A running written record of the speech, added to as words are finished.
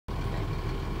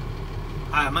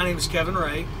Hi, my name is Kevin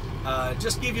Ray.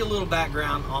 Just give you a little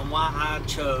background on why I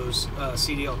chose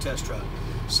CDL test truck.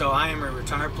 So I am a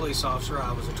retired police officer.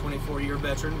 I was a 24-year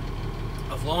veteran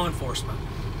of law enforcement.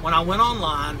 When I went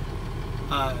online,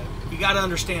 you got to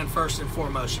understand first and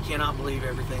foremost, you cannot believe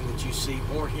everything that you see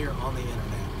or hear on the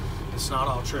internet. It's not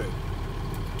all true.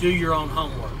 Do your own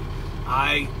homework.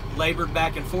 I labored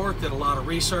back and forth, did a lot of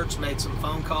research, made some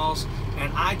phone calls,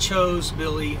 and I chose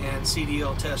Billy and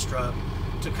CDL test truck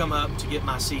to come up to get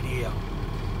my CDL.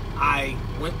 I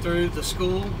went through the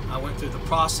school, I went through the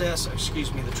process,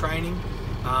 the training,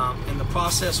 and the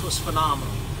process was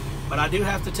phenomenal. But I do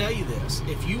have to tell you this,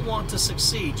 if you want to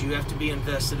succeed, you have to be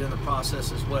invested in the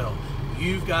process as well.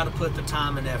 You've got to put the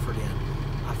time and effort in.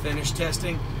 I finished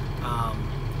testing,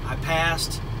 I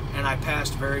passed, and I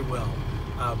passed very well.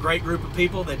 A great group of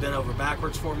people. They bent over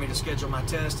backwards for me to schedule my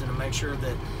test and to make sure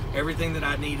that everything that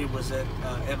I needed was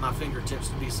at my fingertips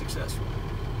to be successful.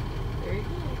 Very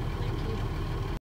good.